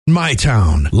My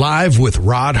Town, live with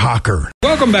Rod Hawker.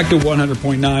 Welcome back to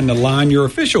 100.9 The Line, your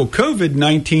official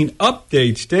COVID-19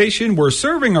 update station. We're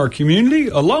serving our community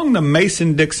along the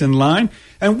Mason-Dixon line,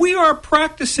 and we are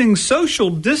practicing social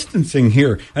distancing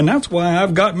here. And that's why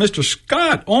I've got Mr.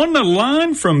 Scott on the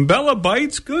line from Bella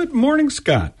Bites. Good morning,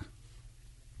 Scott.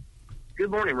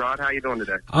 Good morning, Rod. How you doing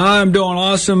today? I'm doing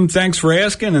awesome. Thanks for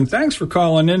asking, and thanks for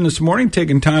calling in this morning,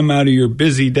 taking time out of your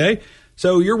busy day.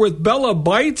 So you're with Bella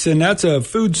Bites, and that's a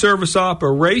food service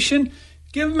operation.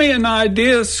 Give me an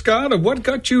idea, Scott, of what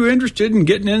got you interested in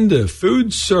getting into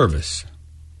food service.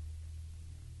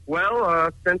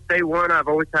 Well, since day one, I've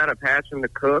always had a passion to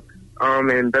cook.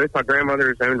 And both my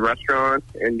grandmothers owned restaurants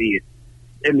in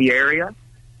the area,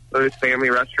 both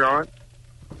family restaurants.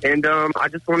 And I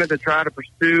just wanted to try to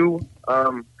pursue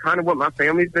kind of what my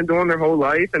family's been doing their whole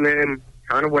life, and then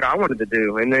kind of what I wanted to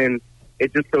do. And then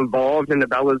it just evolved into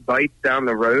Bella's Bites down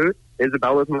the road.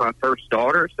 Isabella's my first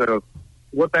daughter, so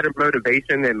what better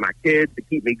motivation than my kids to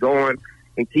keep me going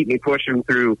and keep me pushing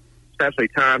through, especially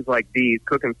times like these,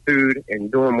 cooking food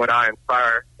and doing what I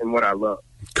inspire and what I love.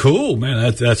 Cool,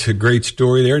 man. That's a great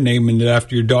story there, naming it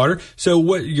after your daughter. So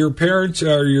what, your parents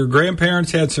or your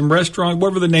grandparents had some restaurants,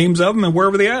 what were the names of them and where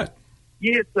were they at?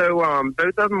 Yeah, so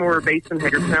both of them were based in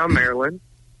Hagerstown, Maryland.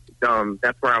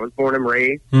 That's where I was born and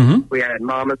raised. Mm-hmm. We had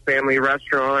Mama's Family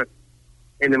Restaurant,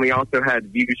 and then we also had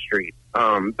View Street.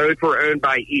 Both were owned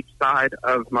by each side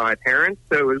of my parents,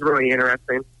 so it was really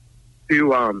interesting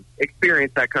to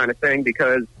experience that kind of thing,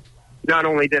 because not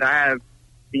only did I have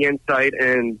the insight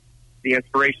and the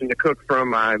inspiration to cook from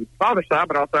my father's side,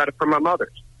 but also had it from my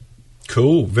mother's.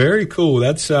 Cool. Very cool.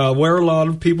 That's where a lot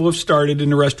of people have started in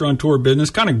the restaurateur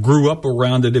business, kind of grew up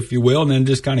around it, if you will, and then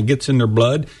just kind of gets in their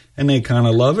blood, and they kind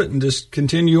of love it and just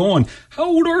continue on. How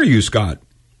old are you, Scott?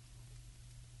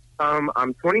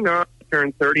 I'm 29,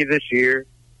 turned 30 this year.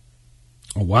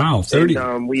 Oh, wow. 30.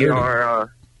 And, we 30.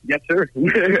 Are, yes, sir.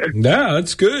 Yeah,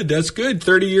 that's good. That's good.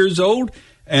 30 years old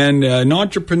and an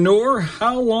entrepreneur.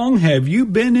 How long have you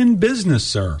been in business,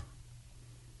 sir?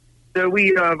 So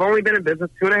we have only been in business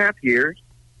 2.5 years.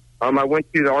 I went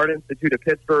to the Art Institute of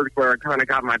Pittsburgh, where I kind of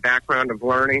got my background of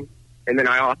learning. And then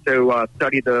I also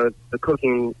studied the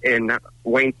cooking in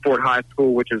Wayne Ford High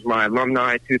School, which is my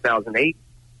alumni 2008,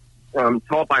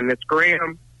 taught by Miss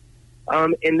Graham.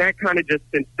 And that kind of just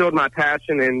instilled my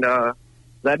passion and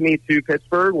led me to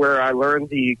Pittsburgh, where I learned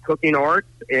the cooking arts.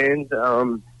 And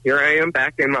here I am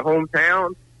back in my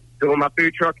hometown doing my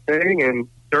food truck thing and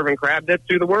serving crab dips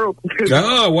to the world.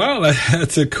 Oh, wow.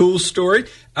 That's a cool story.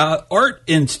 Art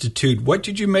Institute, what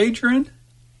did you major in?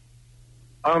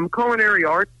 Culinary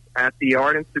arts at the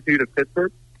Art Institute of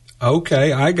Pittsburgh.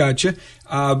 Okay, I got you.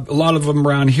 A lot of them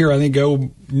around here, I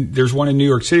think, there's one in New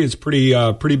York City. It's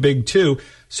pretty big, too.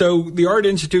 So the Art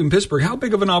Institute in Pittsburgh, how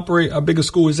big of how big a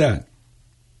school is that?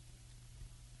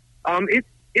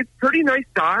 It's pretty nice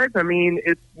size. I mean,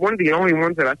 it's one of the only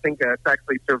ones that I think that's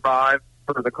actually survived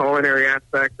for the culinary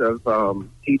aspect of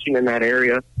teaching in that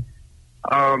area.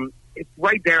 It's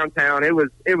right downtown. It was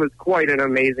quite an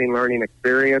amazing learning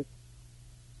experience.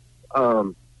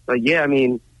 But yeah, I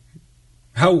mean,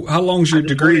 how long's your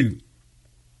degree?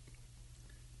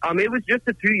 It was just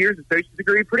a 2 years associate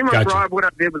degree. Pretty much, Gotcha. Rob, what I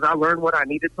did was I learned what I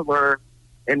needed to learn,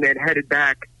 and then headed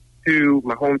back to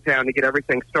my hometown to get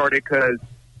everything started. Because,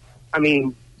 I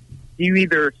mean, you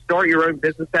either start your own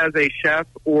business as a chef,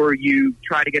 or you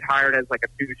try to get hired as like a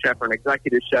sous chef or an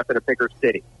executive chef in a bigger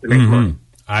city to make money.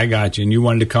 I got you. And you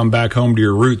wanted to come back home to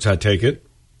your roots, I take it?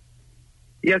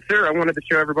 Yes, sir. I wanted to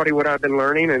show everybody what I've been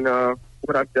learning and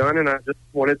what I've done, and I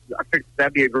figured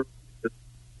that'd be a great,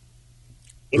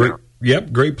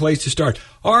 Yep, great place to start.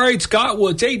 All right, Scott, well,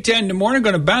 it's 8:10 in the morning.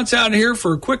 Going to bounce out of here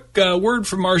for a quick word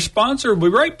from our sponsor.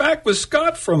 We'll be right back with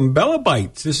Scott from Bella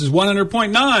Bites. This is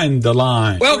 100.9 The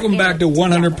Line. Welcome back to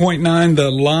 100.9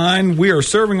 The Line. We are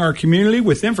serving our community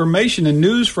with information and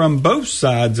news from both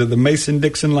sides of the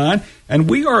Mason-Dixon line, and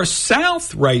we are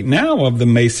south right now of the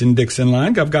Mason-Dixon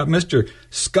line. I've got Mr.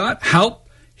 Scott Haupp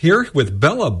here with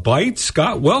Bella Bites.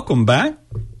 Scott, welcome back.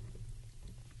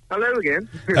 Hello again.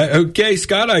 Okay,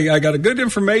 Scott, I got a good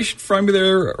information from you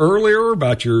there earlier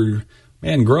about your,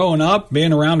 growing up,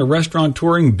 being around the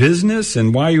restaurateuring business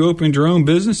and why you opened your own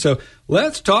business. So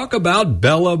let's talk about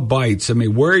Bella Bites. I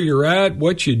mean, where you're at,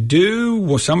 what you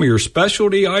do, some of your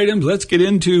specialty items. Let's get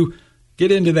into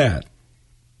that.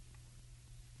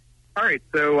 All right,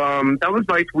 so Bella's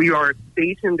Bites, we are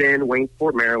stationed in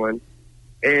Waynesfort, Maryland.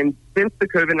 And since the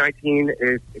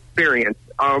COVID-19 experience,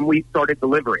 we started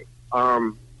delivery.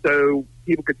 So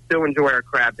people could still enjoy our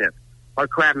crab dip, our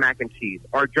crab mac and cheese,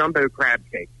 our jumbo crab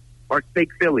cake, our steak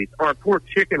Phillies, our pork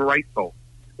chicken rice bowl.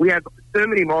 we had so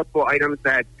many multiple items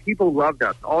that people loved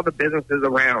us. All the businesses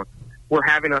around were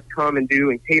having us come and do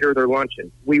and cater their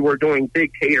luncheons. We were doing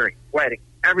big catering, weddings,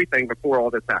 everything before all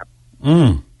this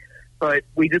happened. But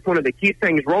we just wanted to keep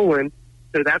things rolling.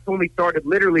 So that's when we started.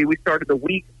 Literally, we started the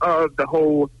week of the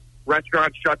whole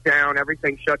restaurant shut down,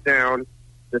 everything shut down,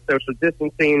 the social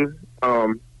distancing.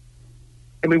 And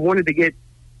we wanted to get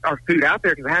our food out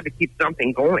there because I had to keep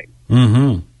something going.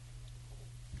 Mm-hmm.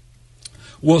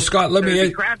 Well, Scott, let me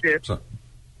ask. Crab dip.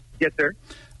 Yes, sir.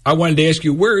 I wanted to ask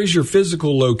you, where is your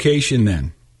physical location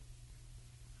then?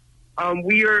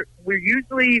 We're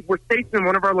stationed in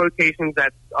one of our locations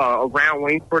that's around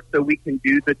Waynesford, so we can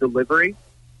do the delivery.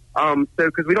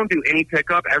 Because we don't do any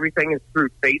pickup, everything is through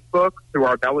Facebook, through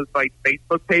our Bella's Bites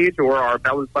Facebook page or our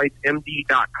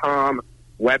bellasbitesmd.com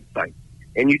website.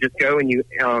 And you just go and you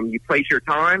place your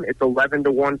time. It's 11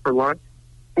 to 1 for lunch,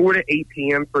 4 to 8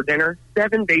 p.m. for dinner,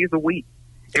 7 days a week.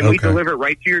 And we deliver it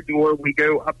right to your door. We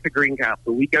go up to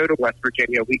Greencastle. We go to West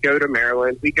Virginia. We go to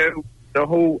Maryland. We go the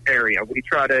whole area. We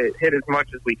try to hit as much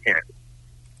as we can.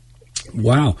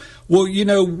 Wow. Well,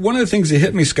 one of the things that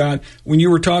hit me, Scott, when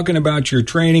you were talking about your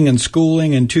training and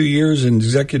schooling and 2 years in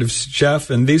executive chef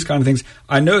and these kind of things,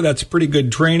 I know that's pretty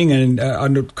good training and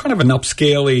under kind of an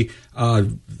upscale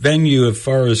venue as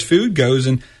far as food goes.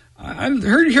 And I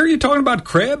hear you talking about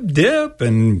crab dip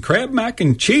and crab mac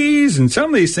and cheese and some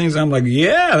of these things. I'm like,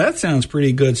 yeah, that sounds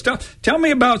pretty good stuff. Tell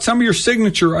me about some of your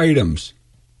signature items.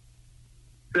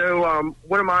 So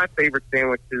one of my favorite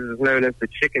sandwiches is known as the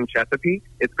chicken Chesapeake.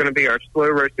 It's going to be our slow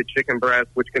roasted chicken breast,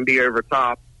 which can be over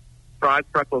top fries,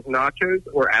 pretzels, nachos,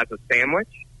 or as a sandwich.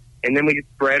 And then we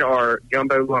spread our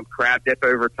jumbo lump crab dip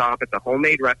over top. It's a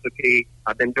homemade recipe.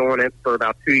 I've been doing it for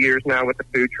about 2 years now with the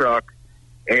food truck.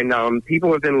 And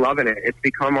people have been loving it. It's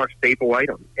become our staple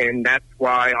item. And that's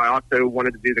why I also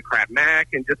wanted to do the crab mac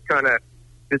and just kind of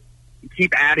just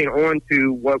keep adding on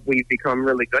to what we've become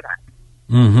really good at.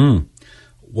 Mm-hmm.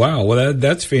 Wow, well,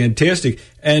 that's fantastic.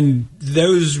 And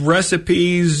those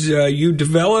recipes you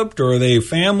developed, or are they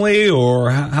family, or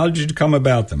how did you come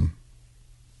about them?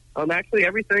 Actually,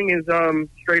 everything is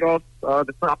straight off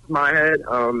the top of my head.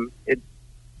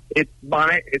 It's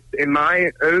in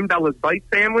my own Bella's Bites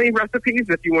family recipes,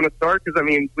 if you want to start, because,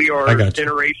 we are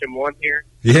generation one here.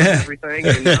 Yeah. Everything.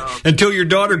 And, until your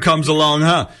daughter comes along,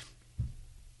 huh?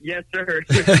 Yes, sir.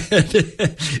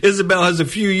 Isabel has a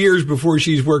few years before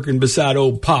she's working beside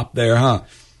old Pop there, huh?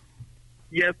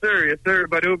 Yes, sir. Yes, sir.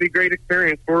 But it will be a great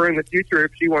experience for her in the future if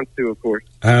she wants to, of course.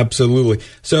 Absolutely.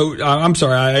 So, I'm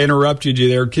sorry, I interrupted you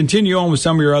there. Continue on with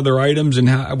some of your other items and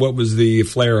what was the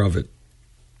flair of it?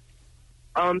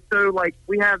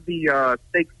 We have the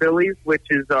steak Phillies, which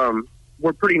is,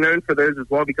 we're pretty known for those as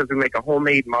well because we make a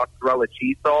homemade mozzarella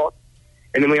cheese sauce.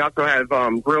 And then we also have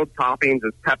grilled toppings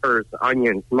as peppers,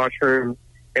 onions, mushrooms,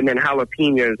 and then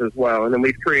jalapenos as well. And then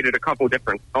we've created a couple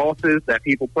different sauces that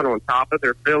people put on top of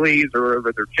their Phillies or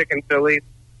over their chicken Phillies.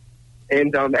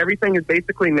 And everything is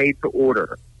basically made to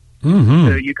order. Mm-hmm.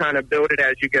 So you kind of build it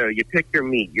as you go. You pick your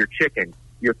meat, your chicken,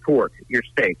 your pork, your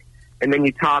steak, and then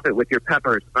you top it with your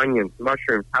peppers, onions,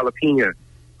 mushrooms, jalapenos,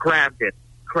 crab dip,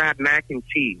 crab mac and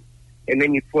cheese. And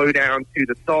then you flow down to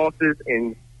the sauces,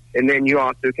 and then you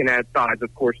also can add sides,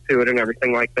 of course, to it and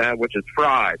everything like that, which is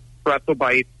fries, pretzel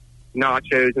bites,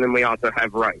 nachos, and then we also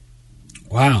have rice.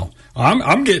 Wow.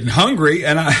 I'm getting hungry,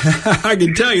 and I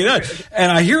can tell you that.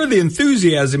 And I hear the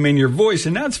enthusiasm in your voice,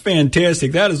 and that's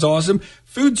fantastic. That is awesome.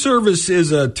 Food service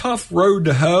is a tough road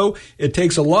to hoe. It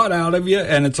takes a lot out of you,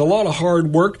 and it's a lot of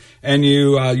hard work. And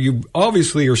you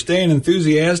obviously are staying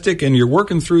enthusiastic, and you're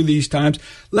working through these times.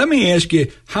 Let me ask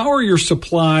you, how are your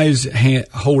supplies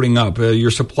holding up?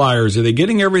 Your suppliers, are they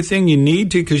getting everything you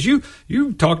need to? Because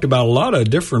you talked about a lot of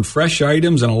different fresh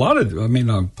items and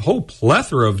a whole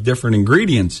plethora of different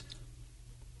ingredients.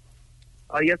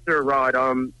 Yes, sir, Rod.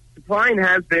 Supplying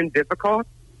has been difficult.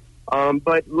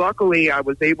 But luckily, I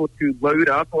was able to load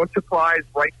up on supplies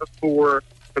right before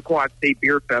the Quad State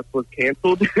Beer Fest was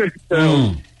canceled.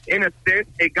 In a sense,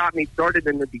 it got me started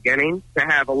in the beginning to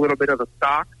have a little bit of a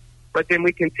stock. But then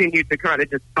we continued to kind of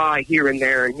just buy here and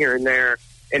there and here and there.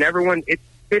 And everyone, it's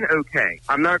been okay.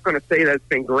 I'm not going to say that it's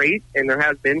been great, and there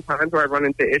has been times where I run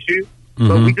into issues. Mm-hmm.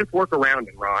 But we just work around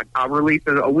it, Ron. I'll release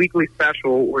a weekly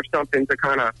special or something to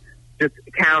kind of just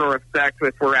counter effect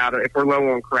if we're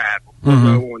low on crab, if we're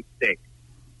low on steak.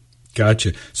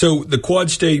 Gotcha. So the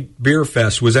Quad State Beer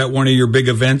Fest, was that one of your big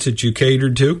events that you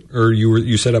catered to, or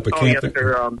you set up a camp? Yes,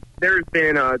 sir. There's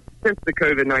been since the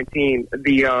COVID-19,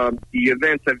 the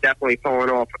events have definitely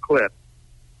fallen off a cliff.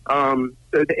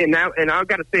 And I've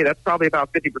got to say that's probably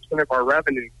about 50% of our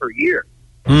revenue per year.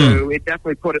 So it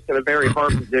definitely put us in a very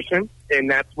hard position. and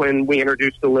that's when we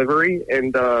introduced delivery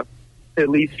and at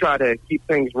least try to keep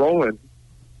things rolling.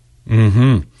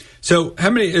 Mm-hmm. So how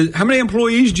many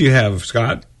employees do you have,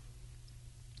 Scott?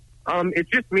 It's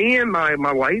just me and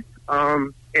my wife.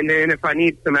 And then if I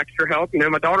need some extra help,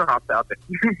 my daughter hops out there.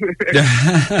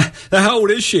 How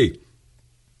old is she?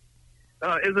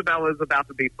 Isabella's about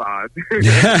to be 5.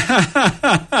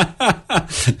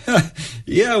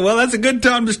 Yeah, well, that's a good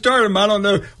time to start them. I don't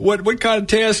know. What kind of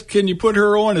task can you put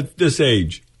her on at this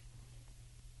age?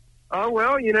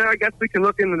 Well, I guess we can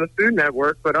look into the Food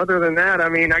Network, but other than that, I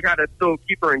got to still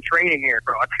keep her in training here,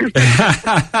 Brock.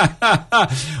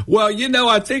 Well,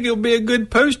 I think it'll be a good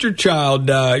poster child.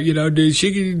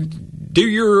 She can do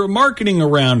your marketing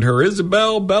around her.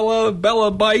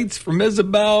 Bella Bites from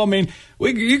Isabel.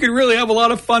 You could really have a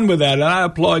lot of fun with that, and I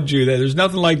applaud you. There's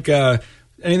nothing like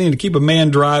anything to keep a man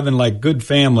driving like good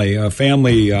family.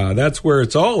 That's where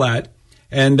it's all at.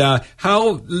 And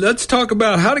let's talk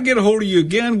about how to get a hold of you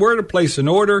again, where to place an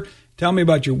order. Tell me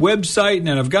about your website, and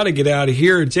then I've got to get out of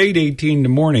here. It's 8:18 in the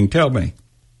morning. Tell me.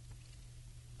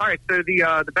 All right, so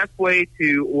the best way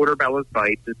to order Bella's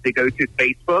Bites is to go to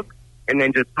Facebook and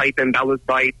then just type in Bella's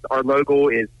Bites. Our logo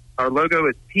is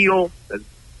teal. There's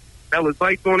Bella's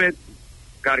Bites on it.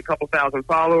 Got a couple thousand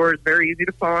followers. Very easy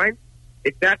to find.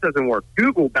 If that doesn't work,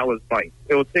 Google Bella's Bites.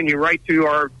 It will send you right to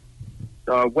our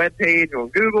web page on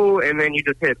Google, and then you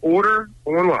just hit order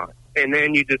online, and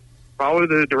then you just follow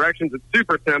the directions. It's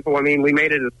super simple. We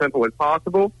made it as simple as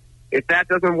possible. If that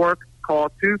doesn't work,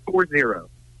 call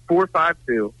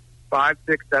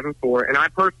 240-452-5674, and I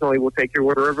personally will take your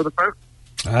order over the phone.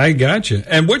 I gotcha.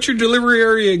 And what's your delivery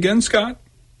area again, Scott?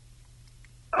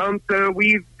 So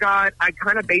we've got, I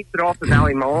kind of based it off the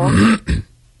Valley Mall, and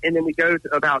then we go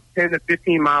to about 10 to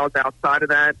 15 miles outside of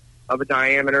that, of a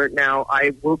diameter. Now,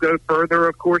 I will go further,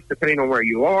 of course, depending on where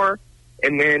you are.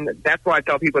 And then that's why I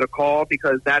tell people to call,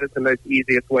 because that is the most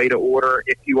easiest way to order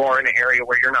if you are in an area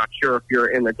where you're not sure if you're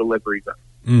in the delivery zone.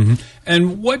 Mm-hmm.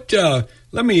 And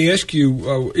let me ask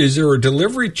you, is there a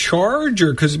delivery charge?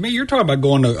 Or because you're talking about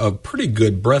going a pretty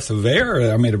good breath of air.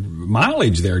 A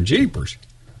mileage there, jeepers.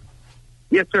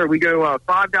 Yes, sir. We go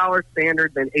 $5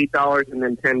 standard, then $8, and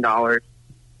then $10.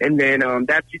 And then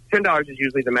that's $10 is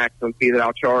usually the maximum fee that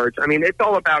I'll charge. It's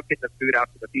all about getting the food out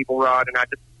to the people, Rod, and I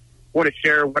just want to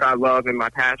share what I love and my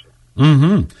passion.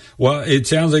 Mm-hmm. Well, it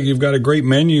sounds like you've got a great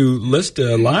menu list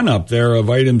lineup there of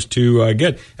items to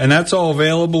get, and that's all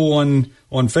available on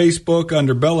Facebook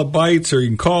under Bella Bites, or you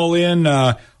can call in,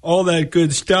 all that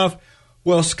good stuff.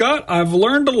 Well, Scott, I've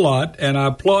learned a lot, and I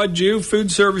applaud you.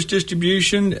 Food service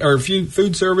distribution or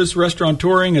food service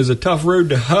restaurateuring is a tough road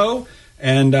to hoe.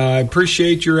 And I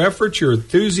appreciate your efforts, your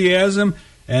enthusiasm.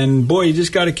 And, boy, you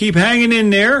just got to keep hanging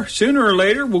in there. Sooner or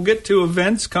later, we'll get to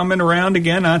events coming around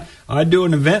again. I do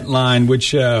an event line, which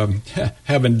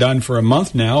haven't done for a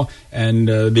month now. And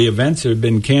the events have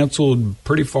been canceled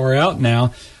pretty far out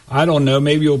now. I don't know.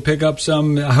 Maybe you'll pick up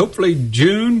some, hopefully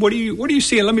June. What do you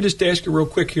see? Let me just ask you real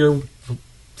quick here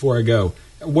before I go.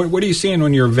 What are you seeing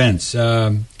on your events?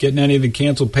 Getting anything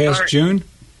canceled past June?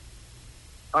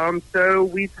 So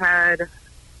we've had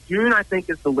June, I think,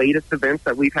 is the latest events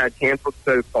that we've had canceled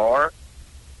so far.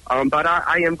 But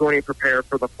I am going to prepare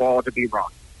for the fall to be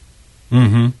rocked.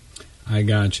 Mm-hmm. I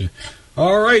gotcha.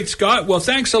 All right, Scott. Well,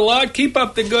 thanks a lot. Keep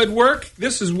up the good work.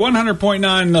 This is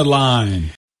 100.9 The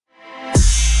Line.